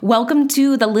Welcome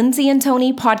to the Lindsay and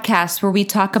Tony podcast, where we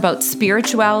talk about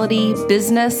spirituality,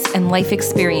 business, and life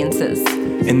experiences.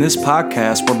 In this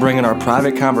podcast, we're bringing our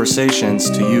private conversations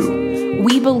to you.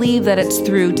 We believe that it's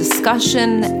through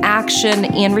discussion, action,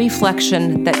 and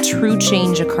reflection that true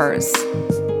change occurs.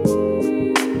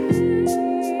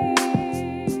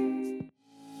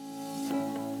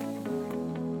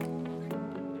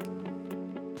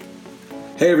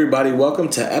 Hey everybody, welcome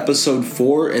to episode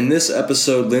 4. In this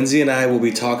episode, Lindsay and I will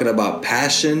be talking about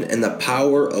passion and the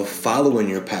power of following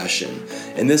your passion.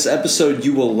 In this episode,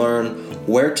 you will learn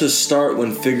where to start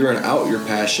when figuring out your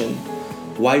passion,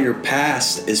 why your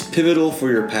past is pivotal for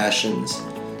your passions,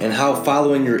 and how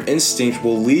following your instinct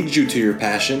will lead you to your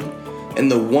passion,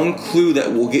 and the one clue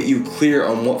that will get you clear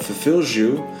on what fulfills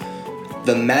you,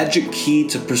 the magic key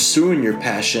to pursuing your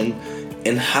passion,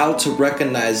 and how to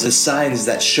recognize the signs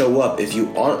that show up if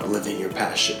you aren't living your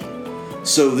passion.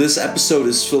 So this episode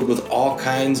is filled with all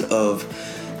kinds of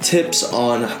tips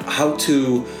on how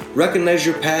to recognize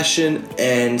your passion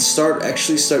and start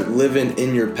living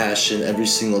in your passion every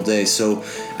single day. So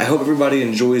I hope everybody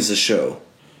enjoys the show.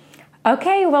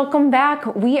 Okay, welcome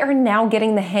back. We are now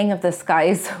getting the hang of this,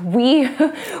 guys. We're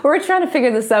trying to figure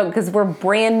this out because we're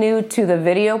brand new to the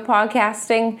video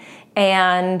podcasting.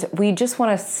 And we just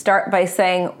want to start by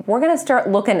saying we're going to start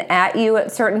looking at you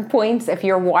at certain points if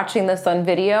you're watching this on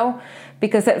video,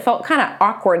 because it felt kind of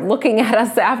awkward looking at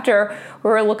us after we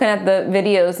were looking at the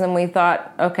videos, and we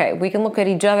thought, okay, we can look at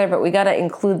each other, but we got to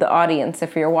include the audience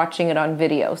if you're watching it on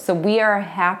video. So we are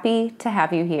happy to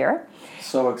have you here.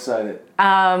 So excited.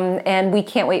 And we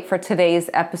can't wait for today's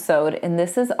episode. And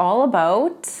this is all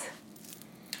about,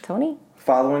 Tony?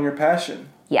 Following your passion.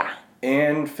 Yeah.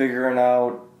 And figuring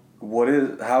out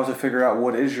how to figure out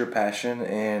what is your passion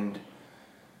and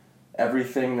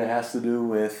everything that has to do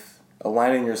with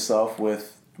aligning yourself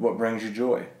with what brings you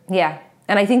joy. Yeah.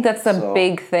 And I think that's a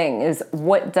big thing, is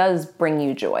what does bring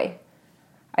you joy.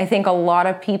 I think a lot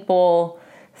of people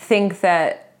think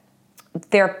that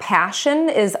their passion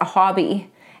is a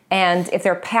hobby. And if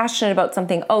they're passionate about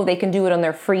something, they can do it on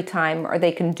their free time, or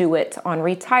they can do it on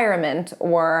retirement,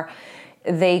 or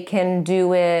they can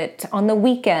do it on the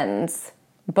weekends.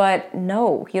 But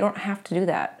no, you don't have to do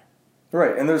that.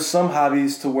 Right, and there's some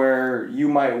hobbies to where you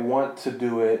might want to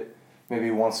do it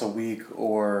maybe once a week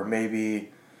or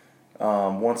maybe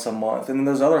once a month. And then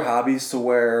there's other hobbies to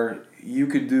where you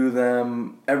could do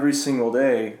them every single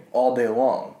day, all day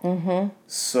long. Mm-hmm.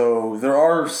 So there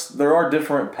are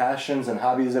different passions and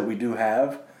hobbies that we do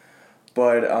have,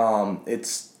 but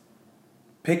it's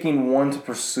picking one to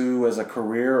pursue as a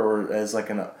career or as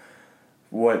like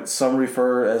what some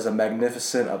refer as a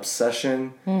magnificent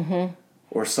obsession, mm-hmm.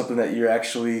 or something that you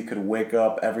actually could wake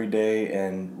up every day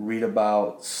and read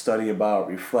about, study about,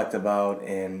 reflect about,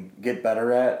 and get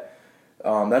better at.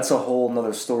 That's a whole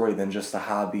nother story than just a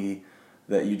hobby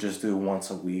that you just do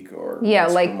once a week or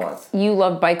once a month. You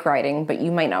love bike riding, but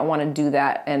you might not want to do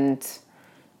that and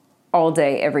all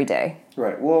day, every day.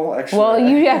 Right. Well, actually. Well,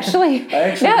 you actually.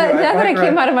 Now that it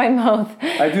came out of my mouth.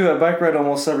 I do. I bike ride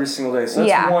almost every single day. So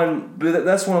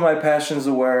that's one of my passions,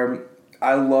 where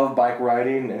I love bike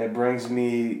riding, and it brings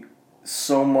me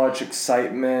so much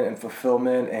excitement and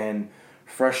fulfillment and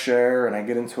fresh air, and I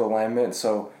get into alignment.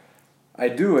 So I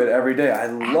do it every day. I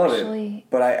love it.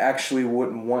 But I actually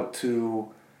wouldn't want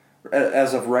to,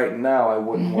 as of right now, I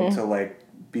wouldn't want to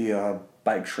be a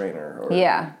bike trainer.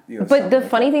 Or, but the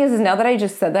funny thing is now that I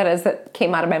just said that, as it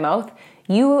came out of my mouth,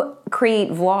 you create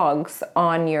vlogs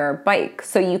on your bike.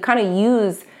 So you kind of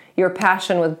use your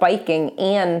passion with biking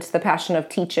and the passion of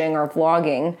teaching or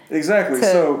vlogging. Exactly.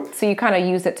 So you kind of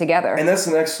use it together. And that's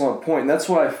an excellent point. And that's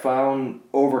what I found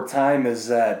over time, is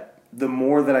that the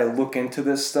more that I look into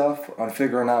this stuff on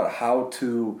figuring out how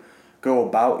to go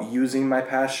about using my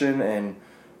passion and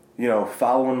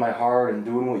following my heart and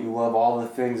doing what you love, all the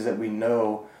things that we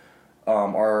know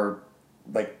are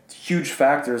huge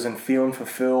factors in feeling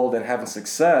fulfilled and having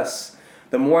success,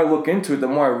 the more I look into it, the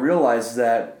more I realize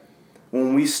that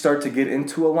when we start to get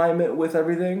into alignment with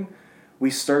everything,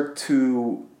 we start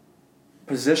to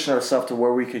position ourselves to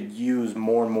where we could use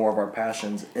more and more of our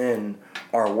passions in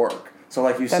our work. So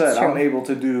like you said, I'm able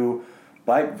to do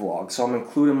bike vlogs, so I'm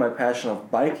including my passion of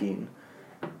biking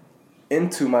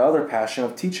into my other passion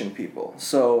of teaching people.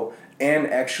 So, and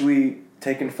actually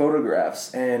taking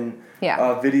photographs and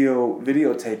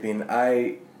videotaping.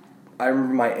 I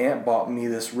remember my aunt bought me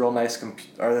this real nice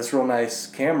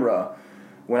camera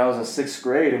when I was in 6th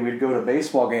grade, and we'd go to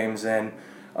baseball games, and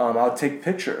I would take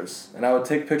pictures, and I would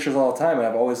take pictures all the time, and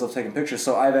I've always loved taking pictures.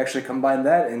 So I've actually combined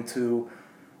that into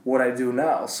what I do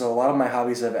now. So a lot of my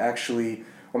hobbies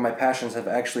my passions have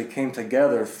actually came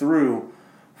together through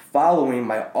following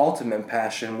my ultimate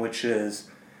passion, which is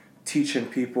teaching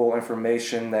people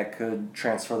information that could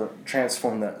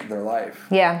transform their life.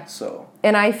 Yeah. So.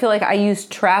 And I feel like I use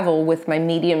travel with my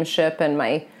mediumship and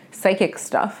my psychic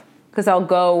stuff, because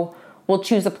we'll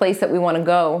choose a place that we want to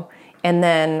go, and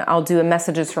then I'll do a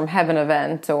Messages from Heaven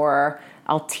event, or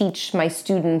I'll teach my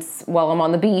students while I'm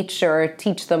on the beach, or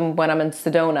teach them when I'm in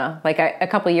Sedona. Like a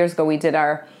couple of years ago,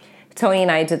 Tony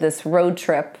and I did this road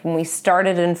trip, and we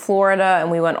started in Florida and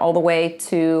we went all the way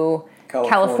to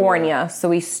California. So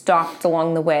we stopped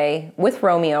along the way with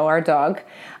Romeo, our dog.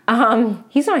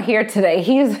 He's not here today.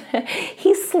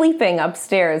 He's sleeping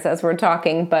upstairs as we're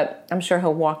talking, but I'm sure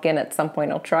he'll walk in at some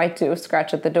point. I'll try to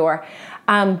scratch at the door.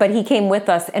 But he came with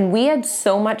us, and we had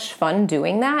so much fun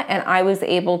doing that. And I was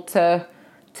able to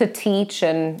teach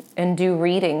and do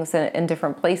readings in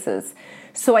different places.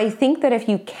 So I think that if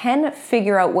you can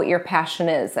figure out what your passion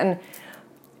is, and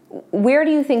where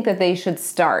do you think that they should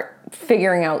start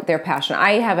figuring out their passion?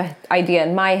 I have an idea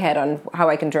in my head on how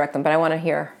I can direct them, but I want to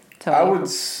hear Tony. I would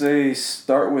say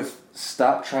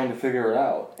stop trying to figure it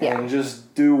out, and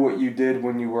just do what you did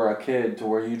when you were a kid, to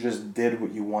where you just did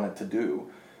what you wanted to do.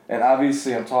 And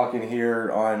obviously I'm talking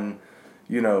here on,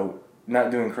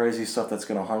 not doing crazy stuff that's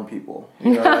going to harm people.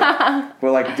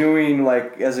 But doing,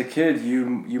 as a kid,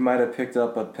 you might have picked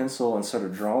up a pencil and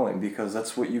started drawing because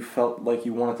that's what you felt like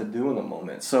you wanted to do in the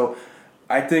moment. So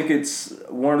I think it's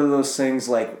one of those things,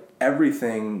 like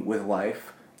everything with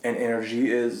life and energy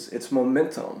it's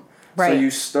momentum. Right. So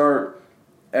you start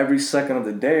every second of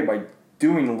the day by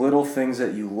doing little things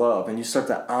that you love, and you start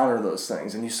to honor those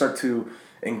things, and you start to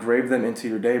engrave them into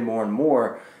your day more and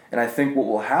more. And I think what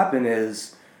will happen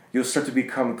is you'll start to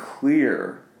become more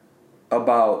clear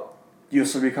about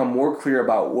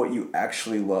what you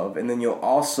actually love. And then you'll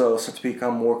also start to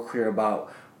become more clear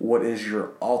about what is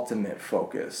your ultimate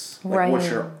focus. What's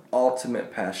your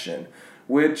ultimate passion,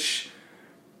 which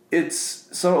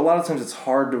so a lot of times it's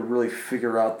hard to really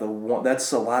figure out the one.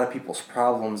 That's a lot of people's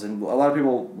problems. And a lot of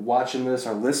people watching this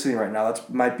or listening right now,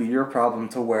 that might be your problem,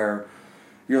 to where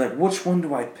you're like, which one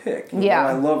do I pick?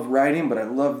 I love writing, but I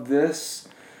love this.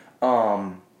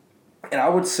 And I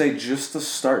would say just to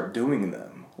start doing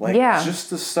them. Just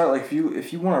to start, if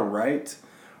you want to write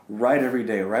every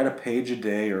day. Write a page a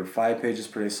day or 5 pages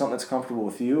per day, something that's comfortable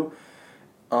with you.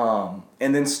 And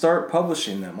then start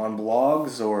publishing them on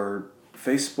blogs or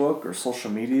Facebook or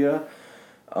social media.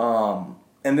 And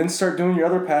then start doing your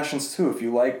other passions too. If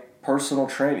you like personal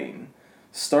training,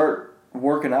 start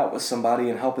working out with somebody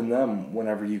and helping them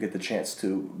whenever you get the chance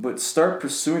to. But start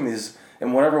pursuing these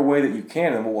in whatever way that you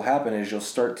can, and what will happen is you'll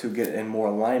start to get in more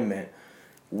alignment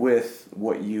with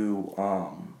what you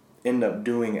end up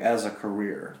doing as a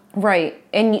career. Right,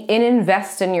 and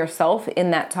invest in yourself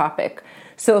in that topic.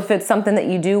 So if it's something that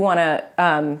you do want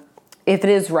to, if it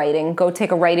is writing, go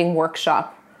take a writing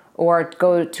workshop or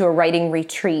go to a writing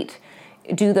retreat.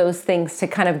 Do those things to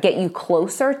kind of get you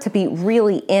closer to be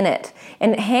really in it,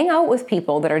 and hang out with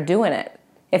people that are doing it.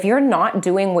 If you're not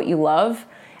doing what you love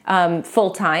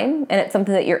full time, and it's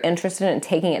something that you're interested in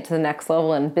taking it to the next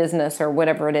level in business or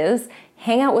whatever it is,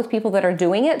 hang out with people that are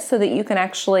doing it so that you can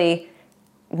actually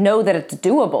know that it's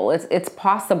doable, it's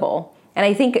possible. And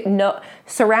I think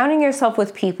surrounding yourself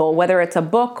with people, whether it's a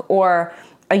book or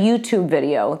a YouTube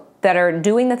video, that are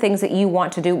doing the things that you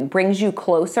want to do, brings you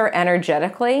closer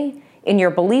energetically in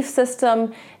your belief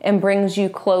system, and brings you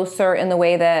closer in the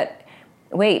way that,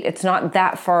 wait, it's not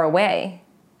that far away.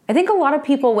 I think a lot of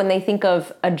people, when they think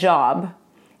of a job,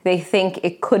 they think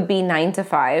it could be 9 to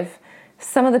 5.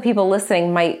 Some of the people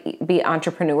listening might be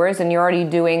entrepreneurs, and you're already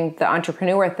doing the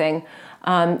entrepreneur thing.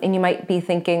 And you might be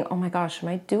thinking, oh my gosh, am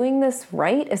I doing this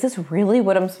right? Is this really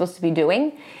what I'm supposed to be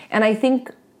doing? And I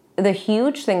think the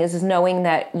huge thing is knowing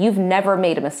that you've never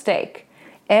made a mistake.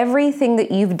 Everything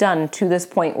that you've done to this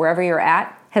point, wherever you're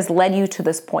at, has led you to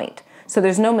this point. So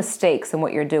there's no mistakes in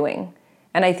what you're doing.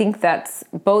 And I think that's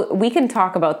both, we can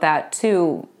talk about that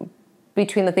too,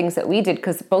 between the things that we did,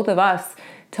 because both of us,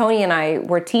 Tony and I,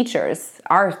 were teachers,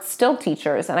 are still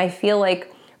teachers. And I feel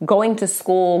like going to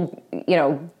school,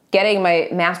 getting my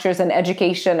master's in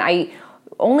education, I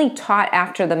only taught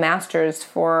after the master's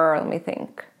for,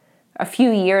 a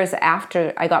few years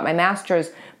after I got my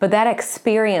master's. But that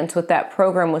experience with that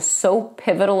program was so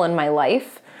pivotal in my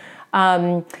life.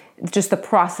 Just the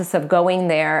process of going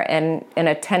there and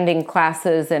attending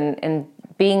classes and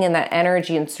being in that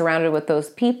energy and surrounded with those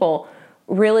people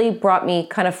really brought me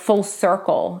kind of full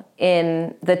circle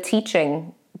in the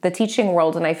teaching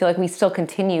world. And I feel like we still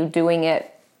continue doing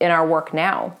it in our work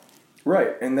now.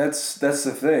 Right. And that's the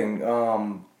thing.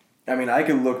 I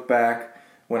could look back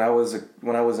when I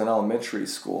was in elementary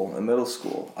school and middle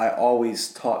school, I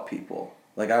always taught people.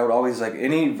 Like I would always like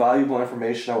any valuable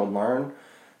information I would learn.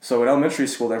 So in elementary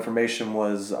school, the information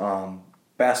was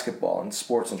basketball and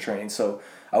sports and training. So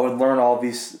I would learn all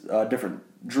these different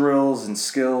drills and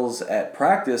skills at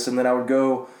practice, and then I would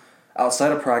go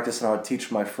outside of practice and I would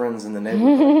teach my friends in the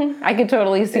neighborhood. I could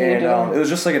totally see you doing it was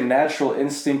just like a natural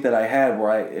instinct that I had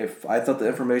where if I thought the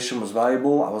information was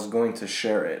valuable, I was going to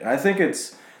share it. And I think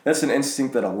that's an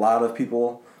instinct that a lot of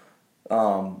people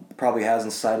probably has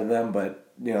inside of them, but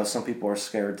some people are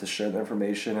scared to share the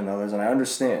information and others, and I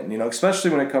understand, especially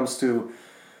when it comes to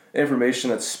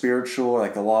information that's spiritual,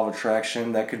 like the law of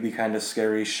attraction, that could be kind of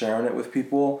scary sharing it with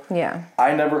people. Yeah.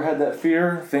 I never had that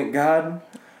fear, thank God,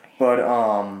 but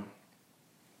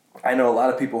I know a lot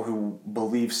of people who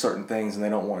believe certain things and they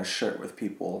don't want to share it with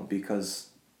people because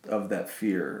of that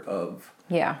fear of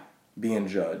being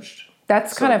judged.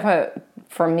 That's kind of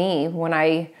for me, when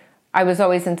I was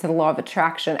always into the law of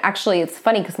attraction. Actually, it's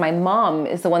funny because my mom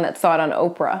is the one that saw it on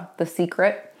Oprah, The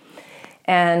Secret.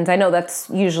 And I know that's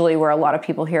usually where a lot of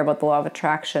people hear about the law of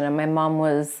attraction. And my mom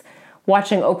was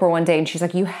watching Oprah one day and she's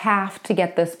like, you have to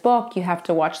get this book. You have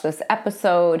to watch this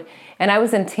episode. And I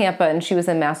was in Tampa and she was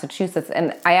in Massachusetts.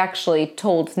 And I actually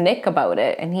told Nick about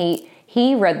it. And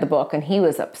he read the book and he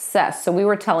was obsessed. So we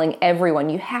were telling everyone,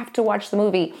 you have to watch the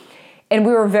movie. And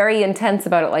we were very intense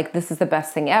about it. Like, this is the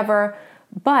best thing ever.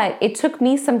 But it took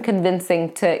me some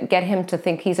convincing to get him to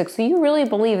think. He's like, so you really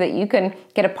believe that you can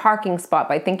get a parking spot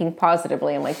by thinking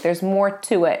positively? And like, there's more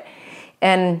to it.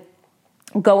 And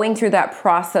going through that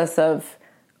process of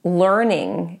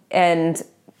learning and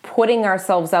putting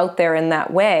ourselves out there in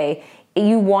that way,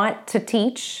 you want to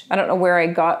teach. I don't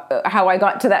know how I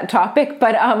got to that topic,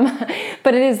 but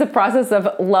it is the process of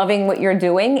loving what you're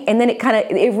doing. And then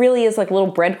it really is like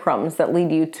little breadcrumbs that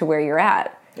lead you to where you're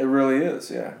at. It really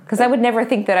is, yeah. Because I would never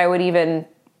think that I would even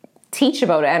teach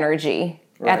about energy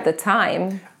at the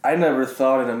time. I never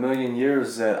thought in a million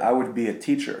years that I would be a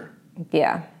teacher.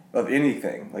 Yeah. Of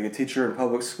anything, like a teacher in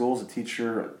public schools, a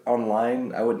teacher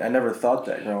online. I never thought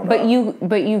that growing up. But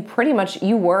you pretty much,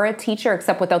 you were a teacher,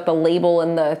 except without the label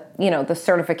and the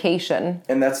certification.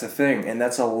 And that's the thing, and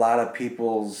that's a lot of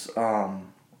people's.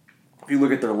 If you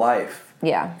look at their life.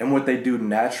 Yeah. And what they do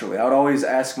naturally. I would always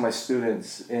ask my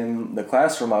students in the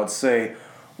classroom, I would say,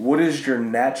 what is your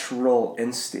natural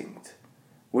instinct?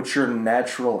 What's your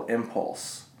natural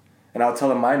impulse? And I'll tell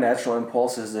them my natural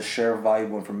impulse is to share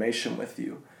valuable information with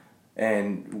you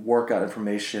and workout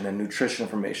information and nutrition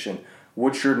information.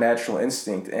 What's your natural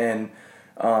instinct? And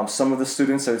some of the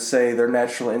students, I would say their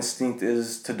natural instinct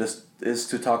is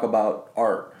to talk about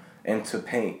art and to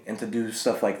paint and to do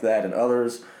stuff like that. And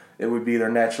others, it would be their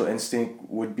natural instinct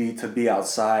would be to be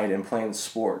outside and playing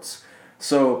sports.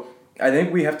 So I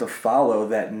think we have to follow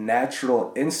that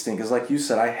natural instinct. Because like you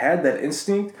said, I had that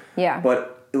instinct,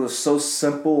 but it was so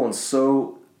simple and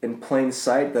so in plain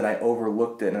sight that I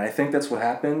overlooked it. And I think that's what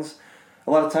happens. A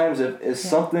lot of times if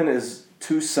something is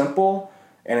too simple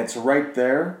and it's right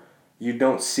there, you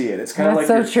don't see it. It's kind of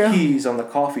like your keys on the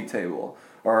coffee table.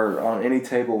 Or on any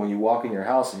table when you walk in your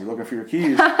house and you're looking for your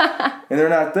keys and they're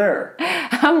not there.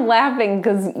 I'm laughing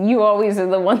because you always are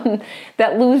the one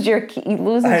that loses your keys.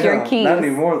 Not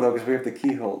anymore though, because we have the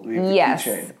key hold. We have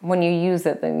the keychain. When you use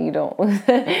it, then you don't lose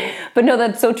it. But no,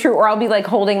 that's so true. Or I'll be like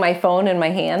holding my phone in my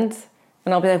hand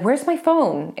and I'll be like, "Where's my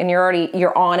phone?" And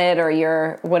you're on it or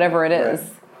you're whatever it is.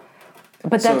 Right.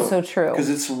 But that's so true because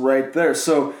it's right there.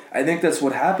 So I think that's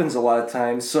what happens a lot of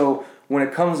times. So when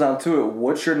it comes down to it,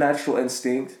 what's your natural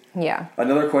instinct? Yeah.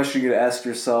 Another question you got to ask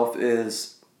yourself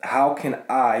is, how can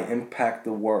I impact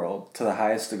the world to the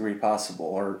highest degree possible?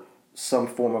 Or some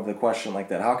form of the question like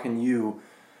that. How can you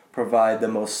provide the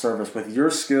most service with your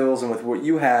skills and with what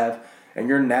you have and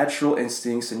your natural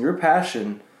instincts and your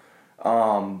passion?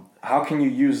 How can you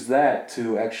use that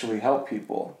to actually help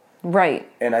people?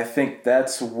 Right. And I think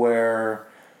that's where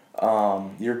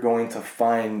you're going to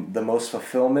find the most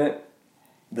fulfillment,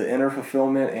 the inner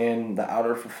fulfillment and the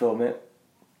outer fulfillment,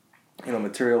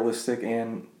 materialistic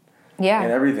and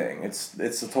everything. It's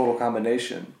a total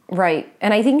combination. Right.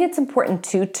 And I think it's important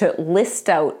too to list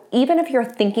out, even if you're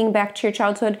thinking back to your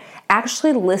childhood,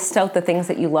 actually list out the things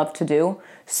that you love to do.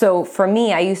 So for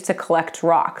me, I used to collect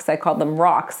rocks. I called them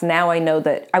rocks. Now I know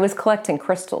that I was collecting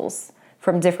crystals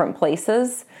from different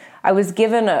places. I was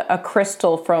given a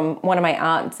crystal from one of my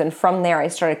aunts, and from there I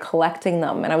started collecting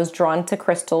them, and I was drawn to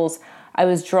crystals. I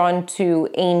was drawn to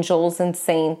angels and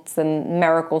saints and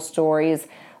miracle stories,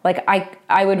 Like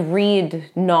I would read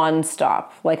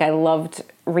nonstop. Like I loved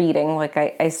reading. Like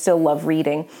I still love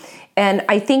reading. And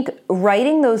I think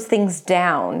writing those things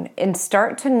down and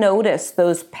start to notice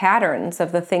those patterns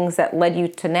of the things that led you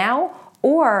to now,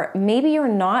 or maybe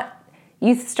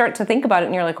you start to think about it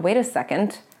and you're like, wait a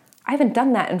second, I haven't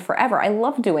done that in forever. I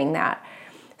love doing that.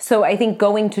 So I think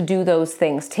going to do those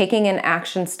things, taking an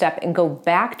action step and go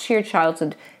back to your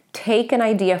childhood, take an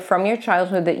idea from your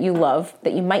childhood that you love,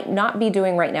 that you might not be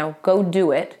doing right now, go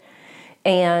do it,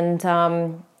 and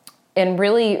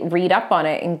really read up on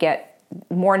it and get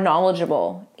more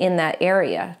knowledgeable in that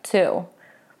area too.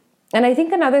 And I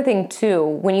think another thing too,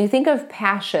 when you think of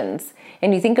passions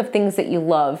and you think of things that you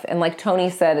love, and like Tony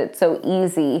said, it's so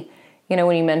easy. You know,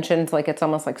 when you mentioned like it's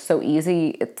almost like so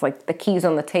easy, it's like the keys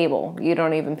on the table. You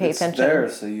don't even pay attention. It's there,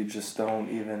 so you just don't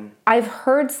even. I've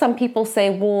heard some people say,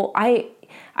 well,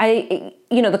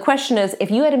 the question is,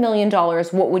 if you had $1 million,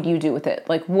 what would you do with it?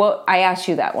 Like what, I asked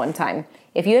you that one time.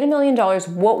 If you had $1 million,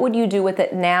 what would you do with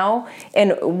it now?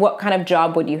 And what kind of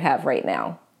job would you have right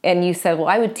now? And you said, well,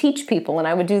 I would teach people and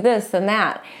I would do this and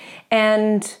that.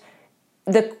 And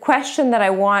the question that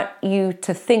I want you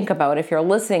to think about if you're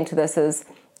listening to this is,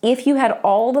 if you had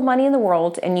all the money in the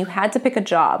world and you had to pick a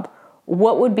job,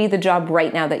 what would be the job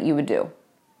right now that you would do?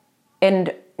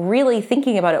 And really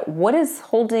thinking about it, what is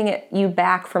holding you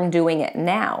back from doing it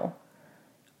now?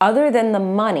 Other than the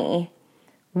money,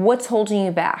 what's holding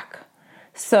you back?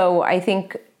 So I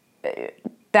think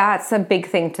that's a big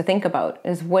thing to think about,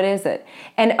 is what is it?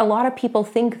 And a lot of people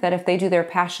think that if they do their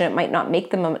passion, it might not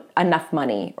make them enough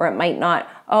money, or it might not,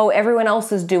 oh, everyone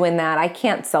else is doing that, I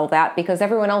can't sell that because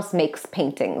everyone else makes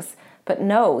paintings. But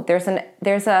no, there's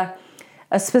a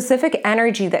specific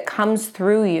energy that comes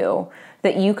through you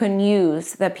that you can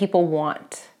use that people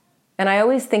want. And I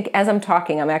always think as I'm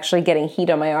talking, I'm actually getting heat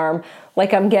on my arm,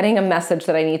 like I'm getting a message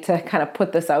that I need to kind of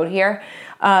put this out here.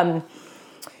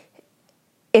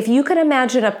 If you could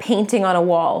imagine a painting on a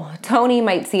wall, Tony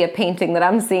might see a painting that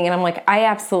I'm seeing and I'm like, I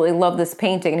absolutely love this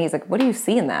painting. And he's like, what do you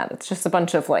see in that? It's just a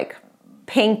bunch of like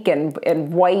pink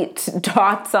and white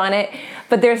dots on it.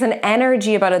 But there's an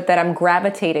energy about it that I'm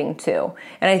gravitating to.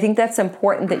 And I think that's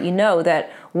important that you know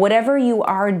that whatever you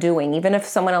are doing, even if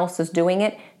someone else is doing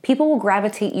it, people will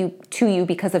gravitate to you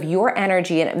because of your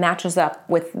energy and it matches up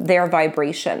with their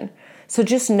vibration. So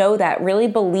just know that, really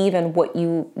believe in what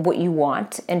you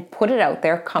want and put it out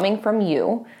there coming from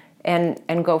you and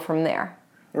go from there.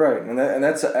 Right, and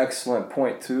that's an excellent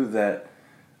point too, that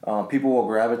people will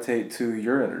gravitate to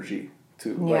your energy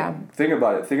too. Yeah. Like, think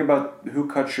about it. Think about who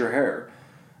cuts your hair.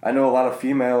 I know a lot of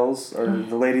females, or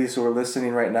the ladies who are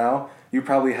listening right now, you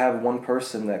probably have one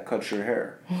person that cuts your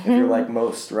hair. If you're like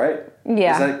most, right?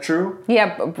 Yeah. Is that true?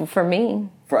 Yeah, but for me.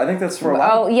 I think that's for a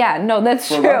lot. Oh, yeah, no, that's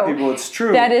true. For a lot of people, it's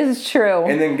true. That is true.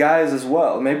 And then guys as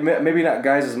well. Maybe not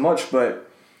guys as much,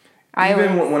 but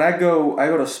when I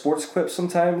go to Sports Clips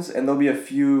sometimes, and there'll be a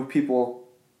few people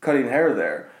cutting hair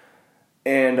there,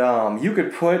 and you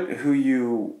could put who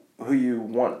you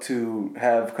want to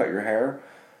have cut your hair.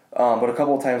 But a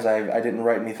couple of times I didn't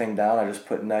write anything down. I just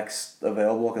put next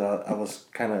available because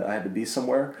I had to be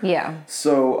somewhere. Yeah.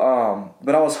 So,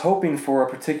 but I was hoping for a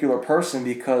particular person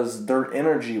because their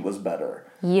energy was better.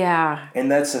 Yeah. And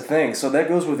that's the thing. So that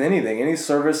goes with anything. Any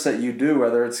service that you do,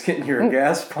 whether it's getting your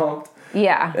gas pumped.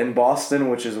 Yeah. In Boston,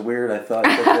 which is weird. I thought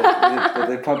that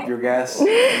they pump your gas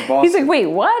in Boston. He's like, wait,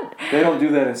 what? They don't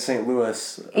do that in St.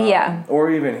 Louis. Yeah. Or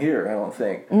even here, I don't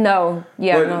think. No.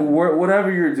 Yeah. But no.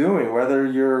 Whatever you're doing, whether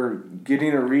you're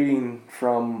getting a reading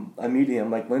from a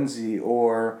medium like Lindsay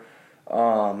or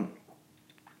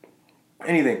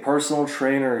anything, personal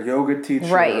trainer, yoga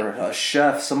teacher, right. a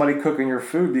chef, somebody cooking your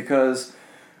food, because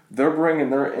they're bringing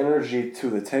their energy to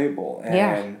the table.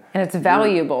 And and it's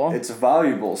valuable. It's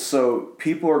valuable. So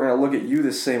people are going to look at you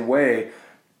the same way.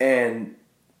 And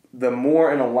the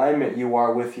more in alignment you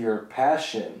are with your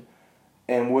passion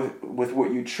and with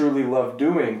what you truly love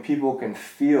doing, people can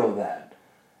feel that.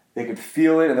 They can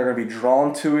feel it and they're going to be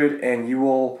drawn to it, and you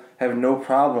will have no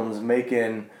problems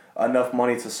making enough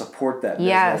money to support that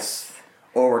business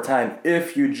over time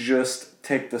if you just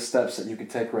take the steps that you could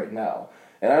take right now.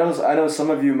 And I know some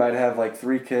of you might have like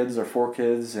 3 kids or 4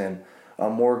 kids and a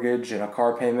mortgage and a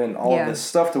car payment and all of this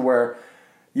stuff to where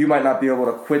you might not be able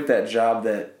to quit that job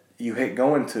that you hate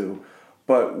going to.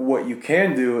 But what you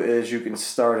can do is you can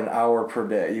start an hour per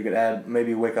day. You could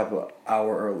maybe wake up an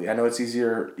hour early. I know it's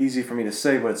easy for me to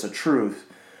say, but it's a truth.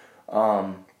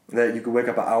 That you could wake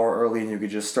up an hour early and you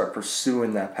could just start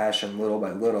pursuing that passion little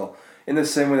by little. In the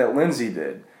same way that Lindsay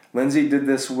did. Lindsay did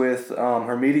this with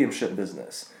her mediumship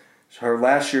business. Her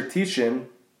last year teaching,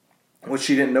 which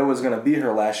she didn't know was going to be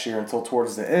her last year until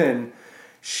towards the end,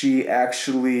 she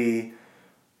actually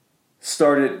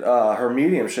started her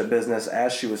mediumship business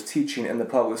as she was teaching in the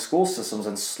public school systems,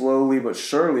 and slowly but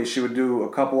surely she would do a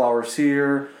couple hours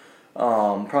here,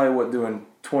 probably doing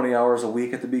 20 hours a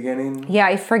week at the beginning. Yeah,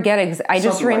 I forget. I just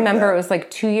Something like remember that. it was like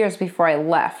 2 years before I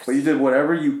left. But you did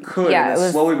whatever you could, Yeah, and it then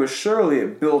was- slowly but surely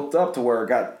it built up to where it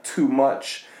got too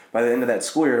much by the end of that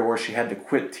school year, to where she had to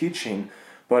quit teaching.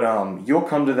 But you'll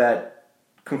come to that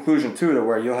conclusion too, to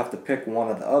where you'll have to pick one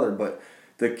or the other. But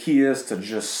the key is to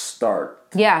just start.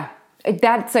 Yeah,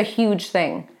 that's a huge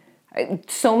thing.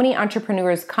 So many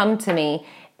entrepreneurs come to me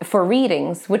for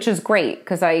readings, which is great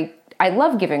because I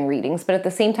love giving readings, but at the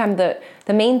same time, the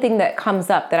main thing that comes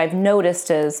up that I've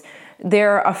noticed is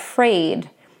they're afraid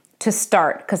to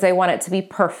start because they want it to be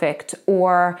perfect,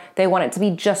 or they want it to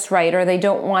be just right, or they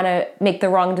don't want to make the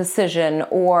wrong decision,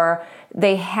 or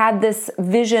they had this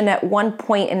vision at one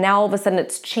point and now all of a sudden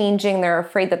it's changing. They're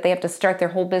afraid that they have to start their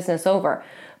whole business over.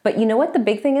 But you know what the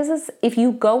big thing is if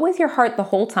you go with your heart the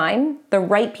whole time, the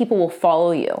right people will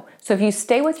follow you. So if you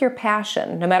stay with your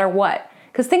passion, no matter what,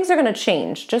 because things are going to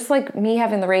change, just like me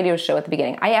having the radio show at the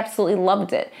beginning. I absolutely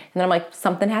loved it. And then I'm like,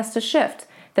 something has to shift.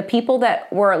 The people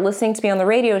that were listening to me on the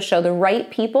radio show, the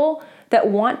right people that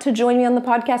want to join me on the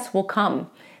podcast will come.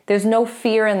 There's no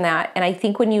fear in that. And I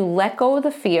think when you let go of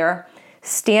the fear,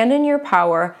 stand in your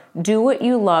power, do what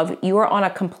you love, you are on a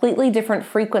completely different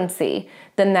frequency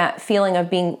than that feeling of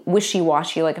being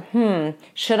wishy-washy, like,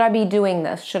 should I be doing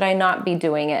this? Should I not be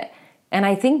doing it? And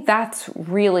I think that's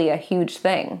really a huge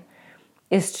thing,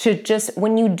 is to just,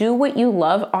 when you do what you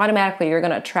love, automatically you're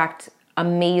going to attract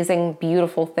amazing,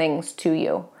 beautiful things to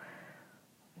you.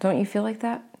 Don't you feel like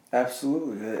that?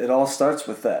 Absolutely. It all starts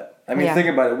with that. I mean, Yeah. think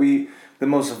about it. The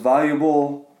most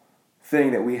valuable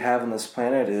thing that we have on this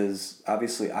planet is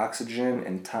obviously oxygen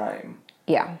and time.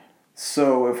 Yeah.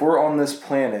 So if we're on this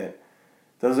planet,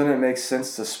 doesn't it make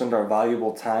sense to spend our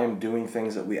valuable time doing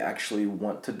things that we actually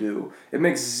want to do? It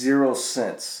makes zero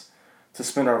sense to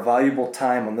spend our valuable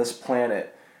time on this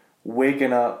planet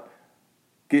waking up,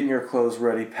 getting your clothes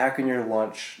ready, packing your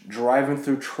lunch, driving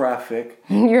through traffic,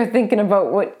 You're thinking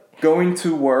about what... going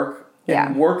to work, Yeah.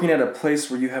 and working at a place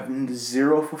where you have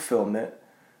zero fulfillment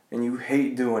and you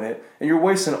hate doing it, and you're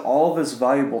wasting all this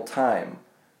valuable time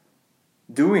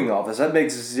doing all this. That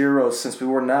makes zero sense. We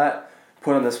were not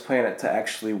put on this planet to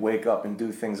actually wake up and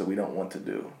do things that we don't want to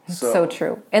do. So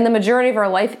true. And the majority of our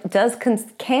life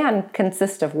can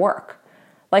consist of work.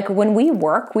 Like when we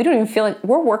work, we don't even feel like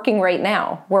we're working right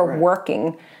now. We're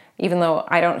working, even though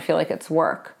I don't feel like it's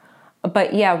work.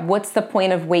 But yeah, what's the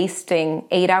point of wasting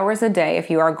 8 hours a day if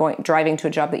you are driving to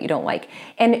a job that you don't like?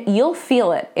 And you'll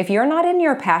feel it. If you're not in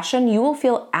your passion, you will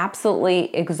feel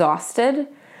absolutely exhausted.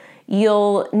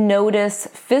 You'll notice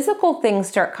physical things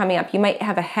start coming up. You might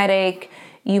have a headache.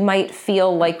 You might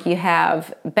feel like you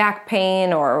have back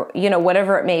pain, or,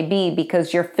 whatever it may be,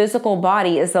 because your physical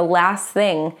body is the last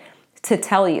thing to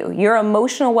tell you. Your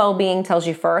emotional well-being tells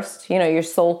you first. Your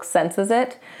soul senses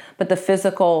it, but the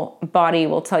physical body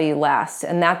will tell you last.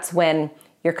 And that's when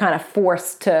you're kind of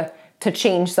forced to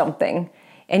change something.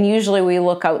 And usually we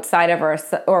look outside of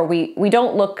we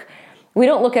don't look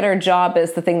at our job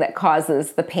as the thing that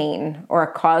causes the pain or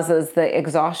causes the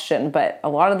exhaustion. But a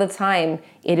lot of the time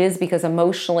it is because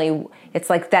emotionally it's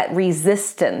like that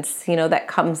resistance, that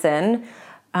comes in.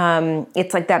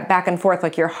 It's like that back and forth,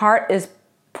 like your heart is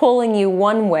pulling you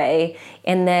one way,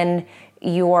 and then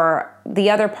the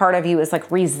other part of you is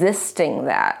like resisting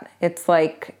that. It's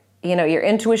like, your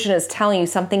intuition is telling you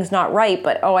something's not right,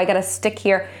 but I got to stick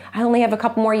here. I only have a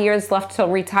couple more years left till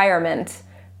retirement.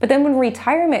 But then when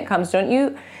retirement comes, don't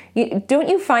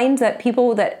you find that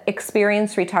people that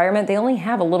experience retirement, they only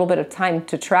have a little bit of time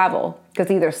to travel because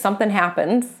either something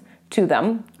happens to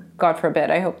them, God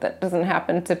forbid, I hope that doesn't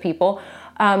happen to people,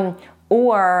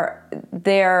 or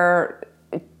they're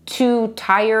too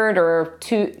tired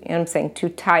too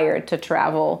tired to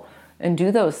travel and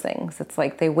do those things. It's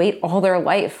like they wait all their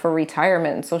life for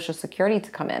retirement and Social Security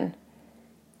to come in.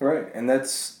 Right, and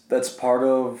that's part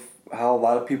of how a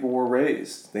lot of people were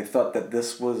raised. They thought that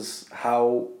this was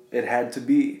how it had to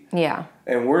be. Yeah.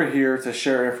 And we're here to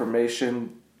share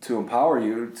information to empower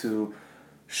you, to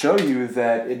show you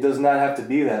that it does not have to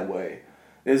be that way.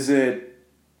 Is it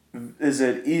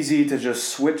easy to just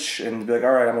switch and be like,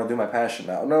 all right, I'm going to do my passion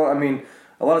now? No, I mean,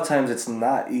 a lot of times it's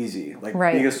not easy. Like,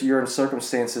 right. Because you're in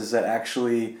circumstances that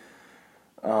actually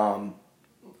are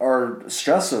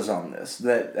stressors on this,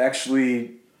 that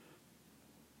actually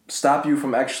stop you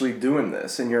from actually doing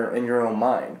this in your own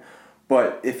mind.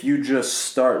 But if you just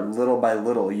start little by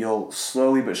little, you'll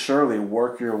slowly but surely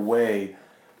work your way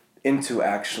into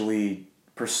actually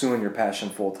pursuing your passion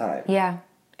full time. Yeah.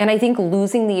 And I think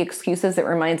losing the excuses, it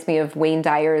reminds me of Wayne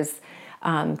Dyer's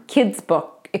kids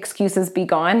book, Excuses Be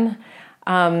Gone.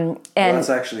 And that's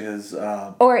actually his,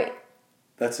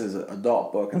 that's his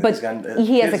adult book. But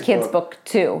he has a kid's book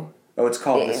too. Oh, it's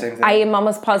called the same thing? I am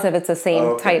almost positive it's the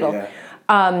same title.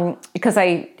 Yeah. Because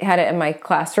I had it in my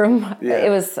classroom.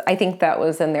 Yeah. I think that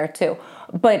was in there too.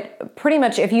 But pretty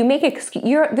much if you make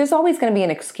there's always going to be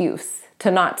an excuse to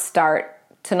not start,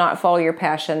 to not follow your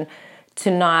passion, to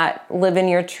not live in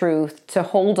your truth, to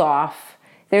hold off.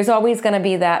 There's always going to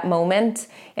be that moment.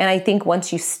 And I think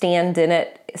once you stand in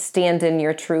it, stand in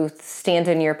your truth, stand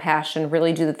in your passion,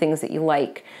 really do the things that you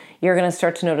like, you're going to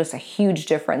start to notice a huge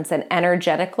difference. And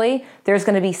energetically, there's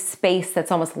going to be space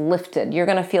that's almost lifted. You're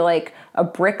going to feel like a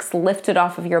brick's lifted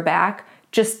off of your back,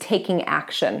 just taking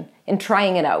action and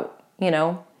trying it out,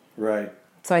 Right.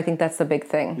 So I think that's the big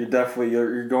thing.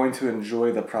 You're going to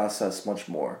enjoy the process much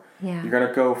more. Yeah. You're going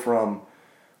to go from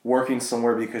working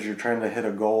somewhere because you're trying to hit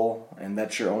a goal and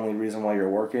that's your only reason why you're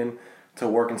working, to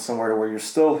working somewhere where you're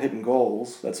still hitting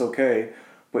goals. That's okay,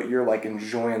 but you're like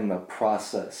enjoying the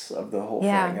process of the whole thing.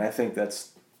 And I think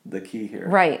that's the key here.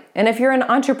 Right. And if you're an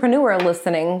entrepreneur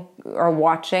listening or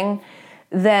watching,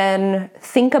 then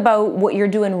think about what you're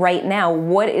doing right now.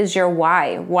 What is your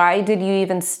why? Why did you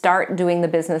even start doing the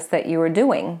business that you were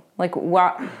doing? Like,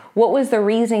 what was the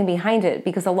reasoning behind it?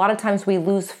 Because a lot of times we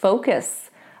lose focus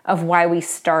of why we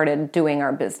started doing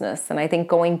our business. And I think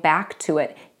going back to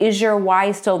it, is your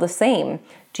why still the same?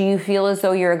 Do you feel as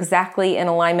though you're exactly in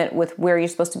alignment with where you're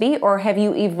supposed to be? Or have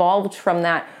you evolved from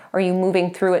that? Are you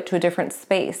moving through it to a different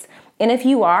space? And if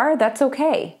you are, that's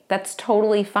okay. That's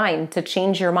totally fine to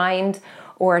change your mind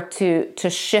or to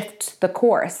shift the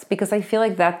course, because I feel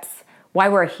like that's why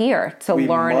we're here, to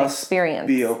learn experience.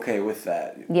 Be okay with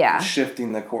that. Yeah.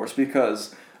 Shifting the course,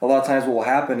 because a lot of times what will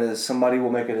happen is somebody will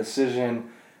make a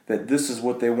decision that this is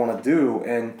what they want to do,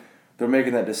 and they're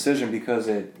making that decision because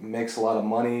it makes a lot of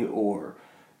money or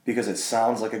because it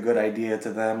sounds like a good idea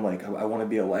to them. Like, I want to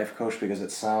be a life coach because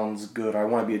it sounds good, or I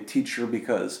want to be a teacher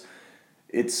because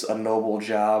it's a noble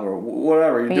job, or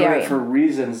whatever. You're doing it for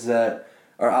reasons that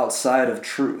are outside of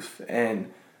truth.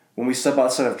 And when we step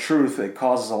outside of truth, it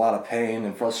causes a lot of pain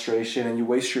and frustration, and you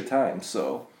waste your time.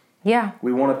 So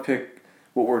we want to pick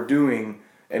what we're doing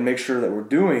and make sure that we're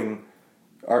doing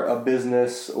a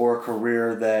business or a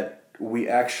career that we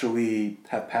actually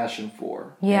have passion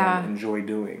for and enjoy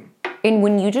doing. And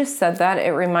when you just said that,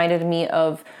 it reminded me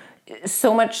of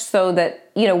so much so that,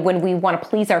 when we want to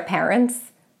please our parents,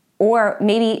 or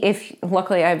maybe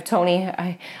luckily I have Tony,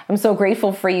 I'm so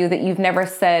grateful for you that you've never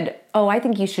said, oh, I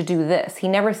think you should do this. He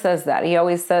never says that. He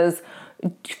always says,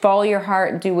 follow your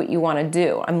heart, do what you want to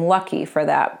do. I'm lucky for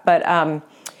that. But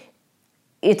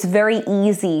it's very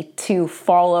easy to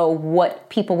follow what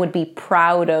people would be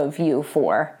proud of you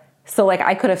for. So like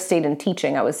I could have stayed in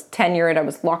teaching. I was tenured. I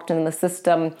was locked in the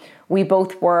system. We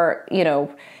both were,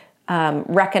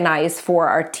 recognized for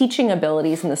our teaching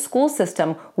abilities in the school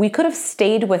system. We could have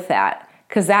stayed with that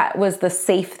because that was the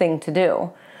safe thing to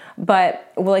do.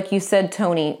 But like you said,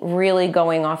 Tony, really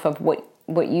going off of what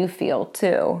you feel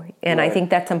too. And I think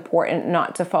that's important,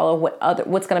 not to follow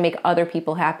what's going to make other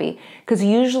people happy. Because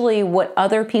usually what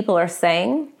other people are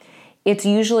saying, it's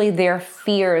usually their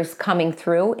fears coming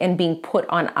through and being put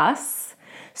on us.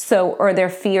 Or their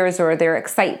fears or their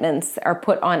excitements are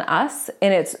put on us,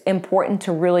 and it's important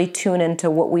to really tune into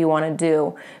what we want to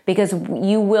do, because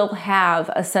you will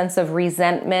have a sense of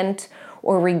resentment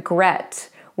or regret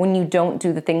when you don't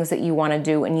do the things that you want to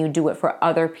do and you do it for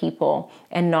other people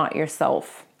and not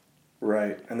yourself.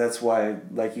 Right, and that's why,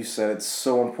 like you said, it's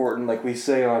so important, like we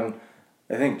say on,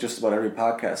 I think, just about every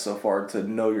podcast so far, to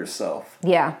know yourself.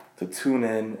 Yeah. To tune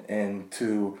in and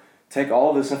to take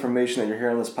all this information that you're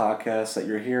hearing on this podcast, that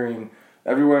you're hearing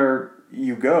everywhere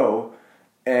you go,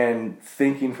 and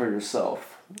thinking for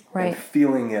yourself. Right. And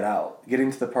feeling it out.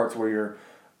 Getting to the parts where you're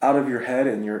out of your head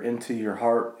and you're into your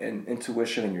heart and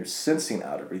intuition, and you're sensing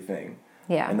out everything.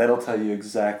 Yeah. And that'll tell you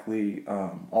exactly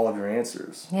all of your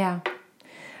answers. Yeah.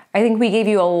 I think we gave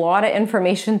you a lot of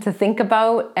information to think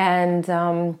about,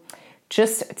 and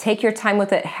just take your time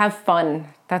with it. Have fun.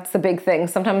 That's the big thing.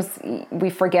 Sometimes we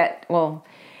forget,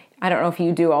 I don't know if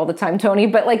you do all the time, Tony,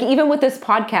 but like even with this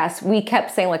podcast, we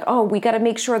kept saying like, oh, we got to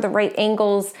make sure the right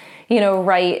angles,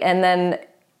 right. And then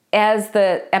as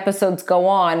the episodes go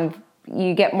on,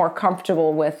 you get more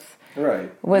comfortable with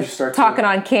talking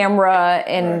on camera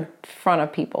in front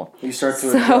of people. You start to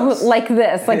adjust. Like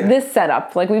this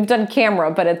setup, like we've done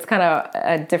camera, but it's kind of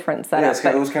a different setup.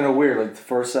 Yeah, it was kind of weird. Like the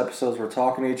first episodes we're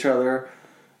talking to each other,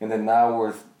 and then now we'll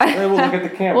look at the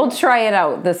camera. We'll try it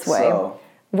out this way.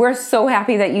 We're so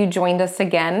happy that you joined us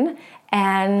again.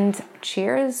 And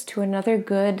cheers to another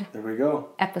good There we go.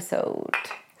 episode.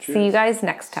 Cheers. See you guys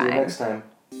next time. See you next time.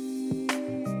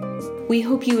 We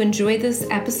hope you enjoyed this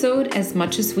episode as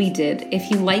much as we did.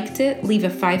 If you liked it, leave a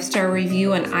 5-star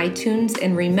review on iTunes,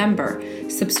 and remember,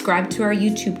 subscribe to our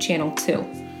YouTube channel too.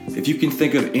 If you can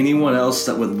think of anyone else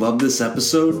that would love this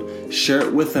episode, share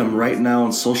it with them right now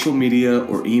on social media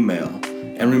or email.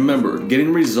 And remember,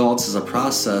 getting results is a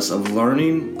process of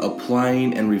learning,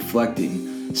 applying, and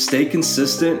reflecting. Stay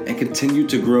consistent and continue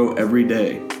to grow every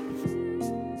day.